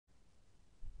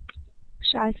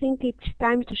I think it's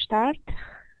time to start.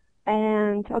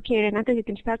 And okay, Renata, you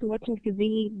can start watching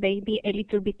TV maybe a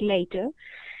little bit later.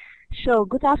 So,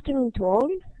 good afternoon to all.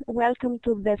 Welcome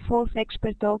to the fourth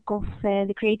expert talk of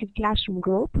the Creative Classroom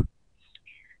Group.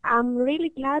 I'm really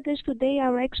glad as today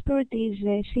our expert is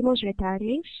Simos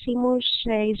Retalis. Simos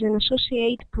is an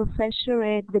associate professor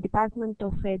at the Department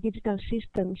of Digital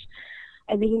Systems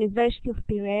at the University of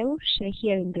Piraeus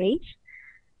here in Greece.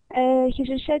 His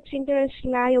research interests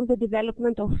lie on the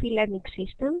development of e-learning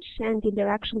systems and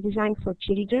interaction design for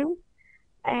children.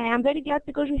 I'm very glad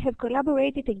because we have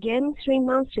collaborated again 3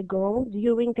 months ago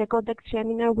during a contact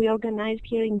seminar we organized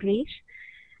here in Greece.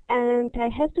 And I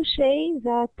have to say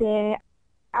that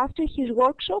after his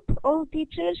workshop, all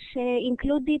teachers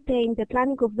included in the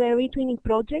planning of their retwinning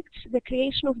projects the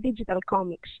creation of digital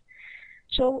comics.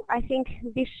 So I think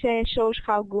this shows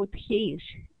how good he is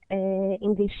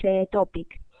in this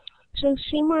topic. So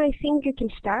Simo, I think you can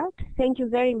start. Thank you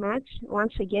very much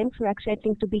once again for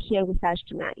accepting to be here with us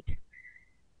tonight.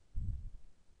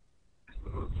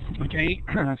 Okay,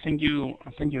 thank you,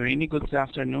 Rini. Good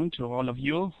afternoon to all of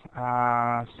you.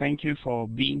 Thank you for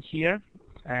being here,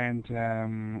 and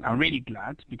I'm really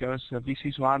glad because this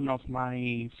is one of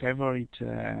my favorite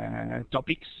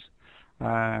topics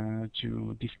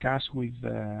to discuss with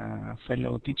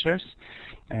fellow teachers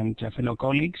and fellow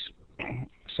colleagues.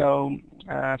 So,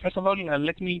 first of all,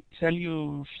 let me tell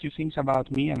you a few things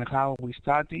about me and how we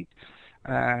started.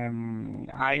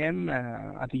 I am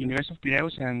at the University of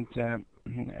Piraeus, and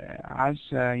as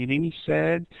Irini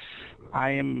said,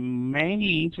 I am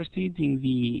mainly interested in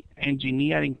the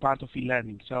engineering part of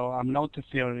e-learning. So I'm not a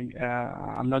theory.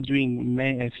 I'm not doing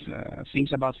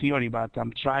things about theory, but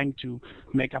I'm trying to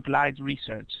make applied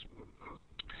research.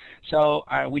 So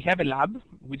we have a lab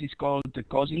which is called the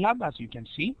Cozy Lab, as you can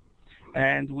see.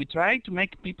 And we try to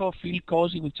make people feel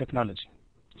cozy with technology.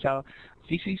 So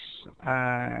this is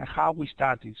how we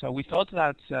started. So we thought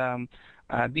that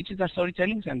digital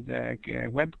storytelling and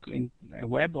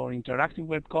web or interactive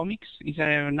web comics is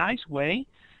a nice way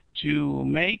to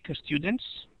make students,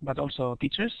 but also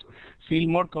teachers, feel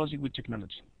more cozy with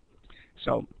technology.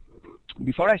 So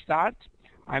before I start,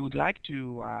 I would like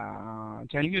to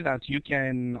tell you that you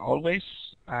can always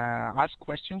ask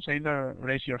questions, either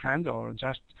raise your hand or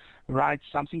just write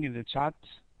something in the chat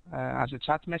as a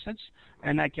chat message,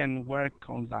 and I can work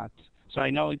on that. So I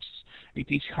know it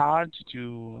is hard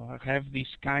to have this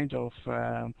kind of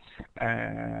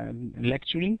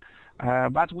lecturing,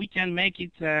 but we can make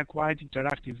it quite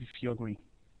interactive if you agree.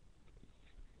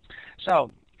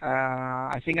 So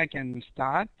I think I can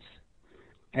start.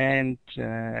 And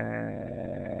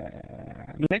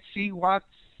let's see what,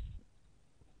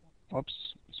 oops,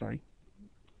 sorry.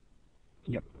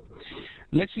 Yep.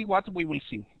 Let's see what we will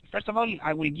see. First of all,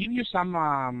 I will give you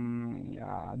some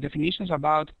definitions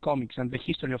about comics and the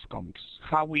history of comics,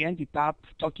 how we ended up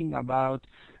talking about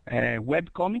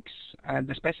web comics, and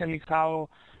especially how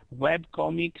web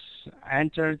comics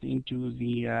entered into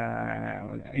the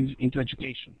into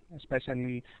education,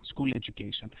 especially school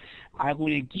education. I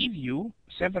will give you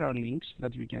several links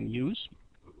that you can use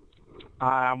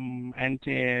and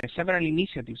several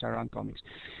initiatives around comics.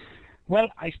 Well,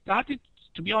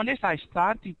 to be honest, I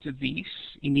started this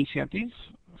initiative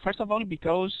first of all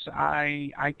because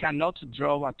I cannot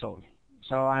draw at all.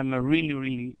 So I'm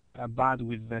really bad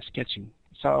with sketching.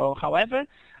 So, however,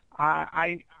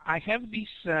 I have this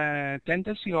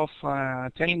tendency of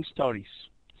telling stories,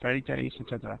 fairy tales,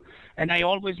 etc. And I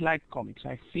always liked comics.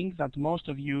 I think that most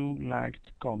of you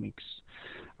liked comics,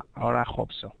 or I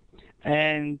hope so.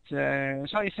 And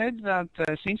so I said that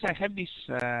since I have this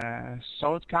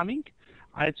shortcoming,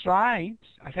 I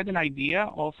had an idea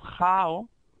of how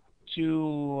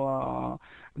to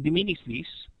diminish this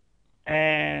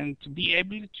and to be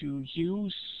able to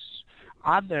use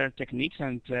other techniques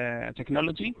and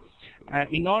technology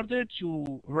in order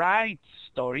to write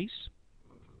stories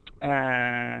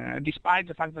despite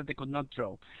the fact that they could not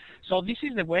draw. So this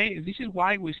is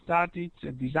why we started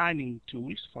designing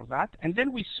tools for that, and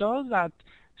then we saw that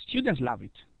students love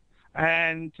it,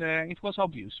 and it was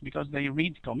obvious because they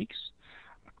read comics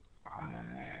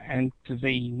and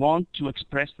they want to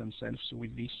express themselves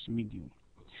with this medium.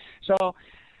 So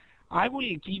I will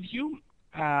give you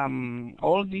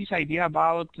all this idea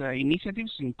about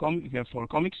initiatives for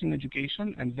comics in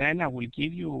education, and then I will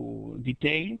give you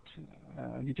details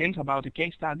about a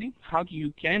case study, how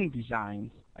you can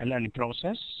design a learning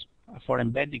process for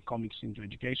embedding comics into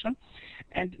education.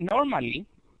 And normally,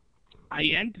 I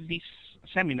end this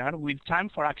seminar with time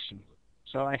for action.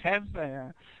 So I have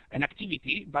an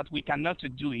activity, but we cannot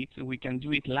do it. We can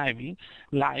do it live.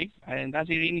 And as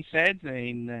Irini said,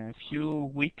 in a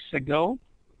few weeks ago,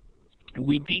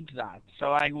 we did that.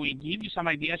 So I will give you some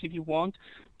ideas if you want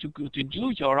to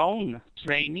do your own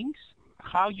trainings,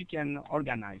 how you can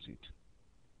organize it.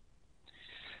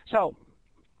 So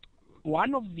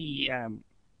one of the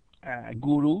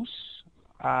guru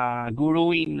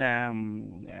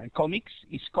in comics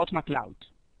is Scott McCloud.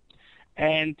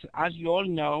 And as you all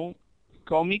know,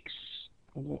 comics,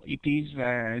 it is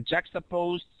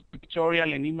juxtaposed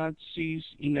pictorial and images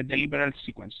in a deliberate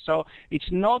sequence. So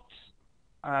it's not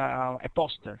a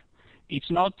poster. It's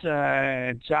not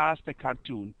just a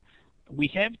cartoon. We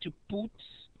have to put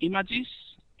images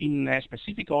in a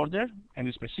specific order and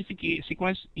a specific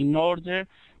sequence in order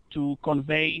to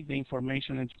convey the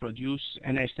information and to produce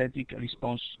an aesthetic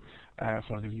response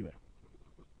for the viewer.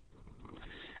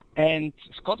 And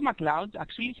Scott McCloud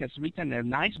actually has written a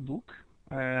nice book,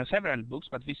 several books,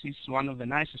 but this is one of the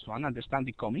nicest one,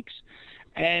 Understanding Comics.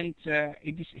 And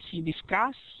he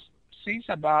discusses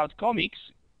about comics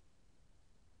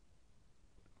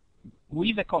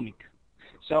with a comic.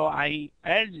 So I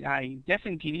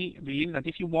definitely believe that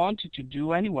if you want to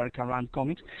do any work around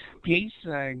comics, please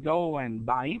go and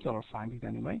buy it or find it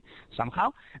anyway,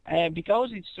 somehow,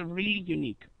 because it's really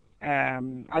unique.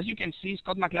 As you can see,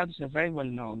 Scott McCloud is a very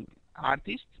well-known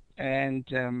artist, and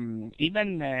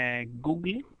even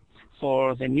Google,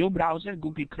 for the new browser,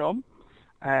 Google Chrome,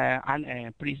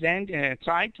 tried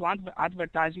to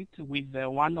advertise it with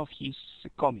one of his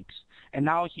comics. And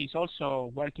now he's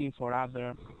also working for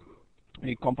other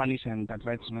companies and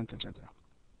advertisement, etc.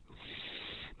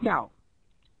 Now,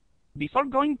 before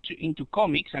going into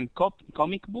comics and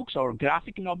comic books or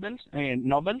graphic novels,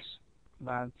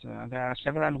 but there are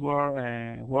several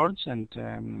words and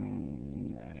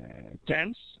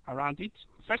terms around it.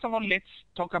 First of all, let's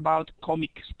talk about comic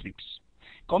strips.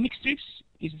 Comic strips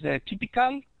is the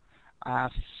typical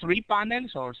 3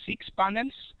 panels or 6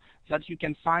 panels that you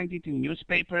can find it in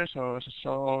newspapers or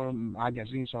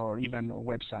magazines or even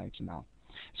websites now.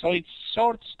 So it's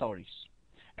short stories.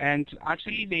 And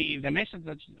actually the message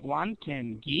that one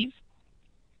can give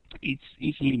is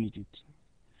limited.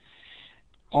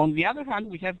 On the other hand,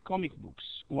 we have comic books.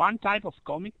 One type of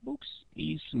comic books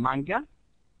is manga.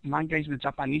 Manga is the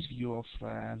Japanese view of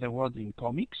the word in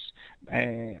comics.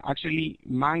 Actually,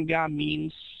 manga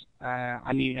means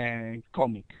a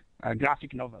comic, a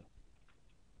graphic novel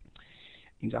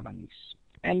in Japanese.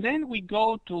 And then we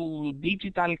go to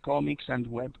digital comics and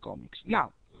web comics.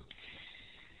 Now,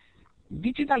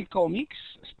 digital comics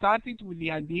started with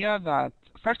the idea that,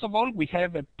 first of all, we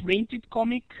have a printed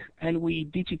comic and we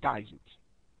digitize it.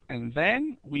 And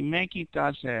then we make it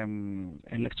as an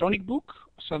electronic book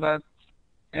so that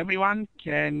everyone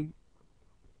can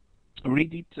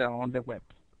read it on the web.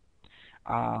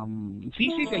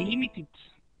 This is a limited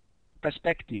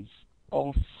perspective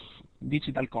of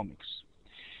digital comics.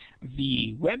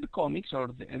 The web comics,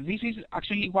 this is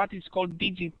actually what is called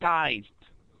digitized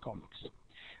comics.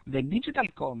 The digital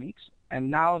comics,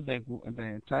 and now the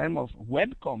term of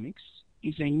web comics,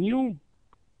 is a new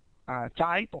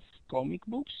type of comic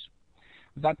books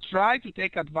that try to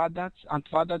take advantage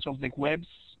of the web's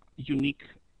unique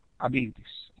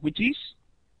abilities, which is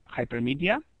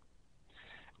hypermedia,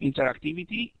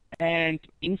 interactivity, and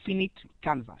infinite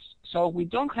canvas. So we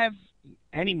don't have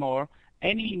anymore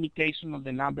any limitation on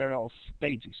the number of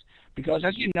pages, because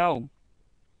as you know,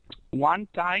 one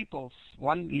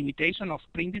limitation of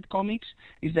printed comics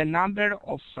is the number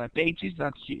of pages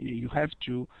that you have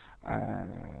to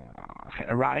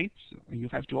write, you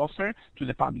have to offer to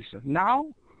the publisher. Now,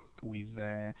 with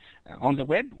on the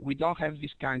web, we don't have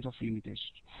this kind of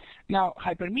limitations. Now,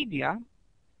 hypermedia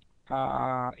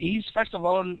is first of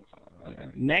all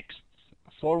next,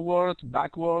 forward,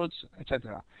 backwards,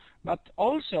 etc. But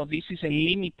also this is a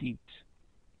limited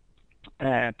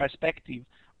perspective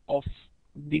of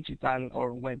digital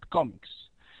or web comics.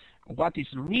 What is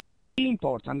really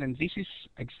important, and this is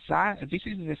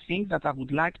the thing that I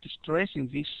would like to stress in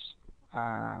this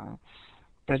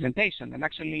presentation, and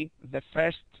actually the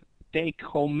first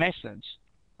take-home message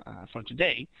for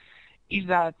today, is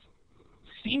that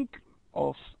think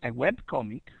of a web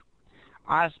comic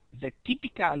as the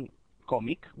typical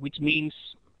comic, which means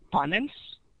panels.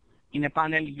 In a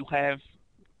panel you have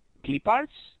clip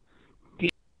arts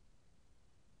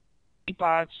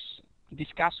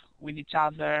discuss with each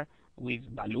other with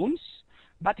balloons,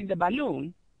 but in the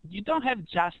balloon you don't have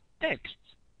just text.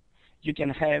 You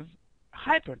can have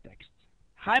hypertext,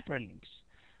 hyperlinks,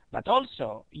 but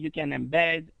also you can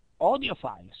embed audio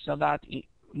files so that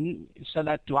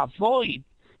to avoid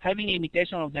having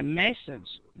limitation of the message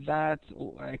that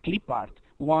clip art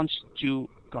wants to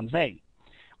convey.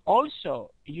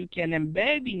 Also, you can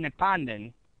embed in a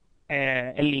panel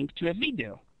a link to a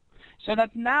video, so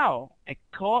that now a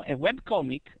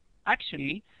webcomic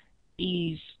actually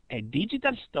is a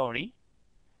digital story,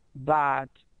 but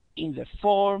in the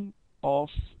form of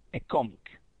a comic.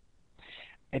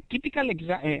 A typical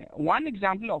one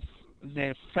example of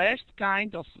the first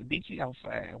kind of digital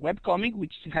webcomic,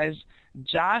 which has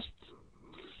just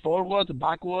forward,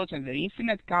 backwards, and the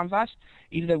infinite canvas,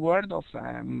 is the work of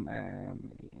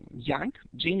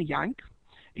Gene Young.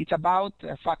 It's about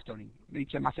factoring.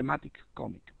 It's a mathematic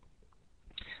comic.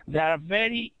 There are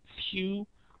very few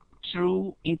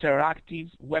true interactive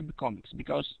webcomics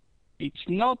because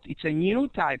it's a new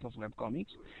type of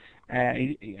webcomics,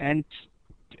 and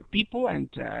people and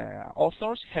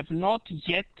authors have not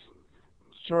yet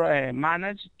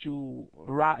managed to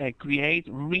create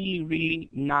really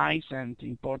nice and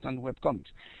important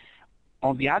webcomics.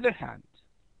 On the other hand,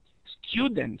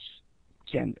 students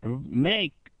can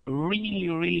make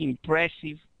really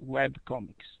impressive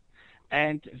webcomics.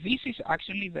 And this is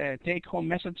actually the take-home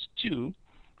message too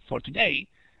for today.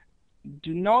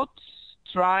 Do not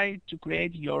try to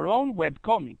create your own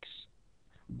webcomics,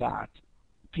 but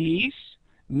please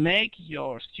make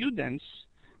your students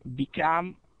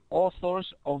become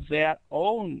authors of their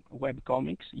own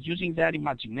webcomics using their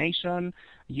imagination,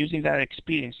 using their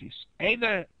experiences,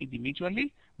 either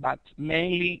individually, but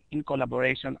mainly in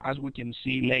collaboration, as we can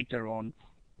see later on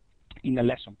in the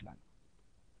lesson plan.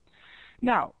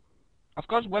 Now, of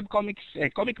course,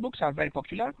 webcomics, comic books are very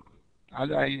popular.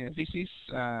 This is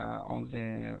on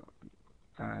the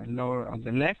lower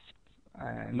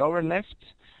left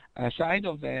side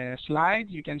of the slide.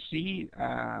 You can see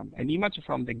an image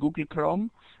from the Google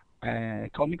Chrome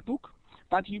comic book,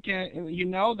 but you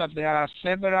know that there are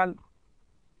several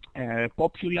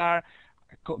popular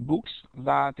books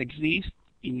that exist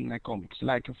in comics,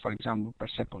 like for example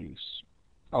Persepolis,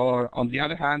 or on the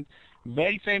other hand,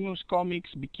 very famous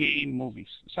comics became movies.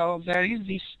 So there is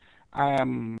this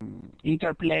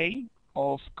interplay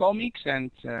of comics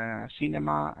and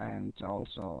cinema and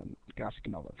also graphic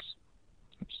novels.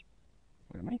 Oops,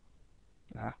 where am I?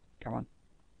 Ah, come on.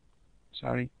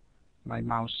 Sorry, my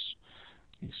mouse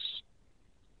is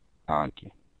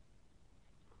okay.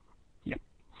 Yeah.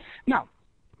 Now,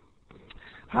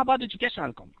 how about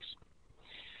educational comics?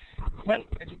 Well,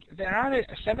 there are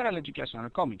several educational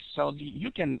comics, so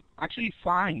you can actually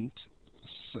find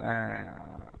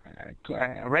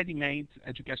ready-made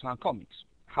educational comics.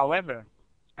 However,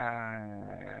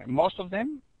 most of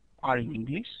them are in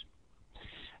English.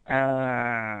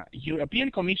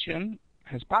 European Commission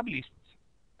has published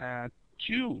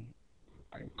 2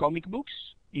 comic books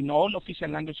in all official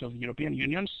languages of the European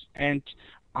Union, and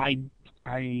I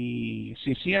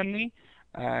sincerely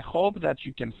hope that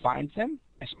you can find them,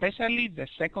 especially the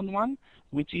second one,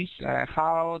 which is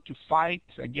how to fight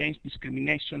against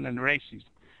discrimination and racism.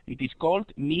 It is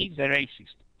called Me the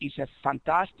Racist. It's a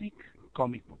fantastic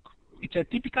comic book. It's a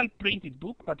typical printed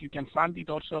book, but you can find it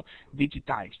also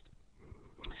digitized.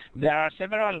 There are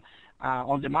several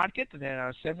on the market. There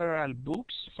are several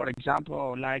books, for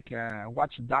example, like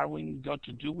What's Darwin Got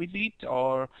to Do with It,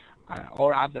 or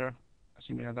other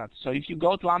similar that. So if you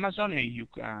go to Amazon and you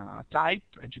type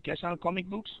educational comic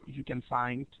books, you can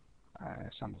find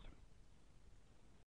some of them.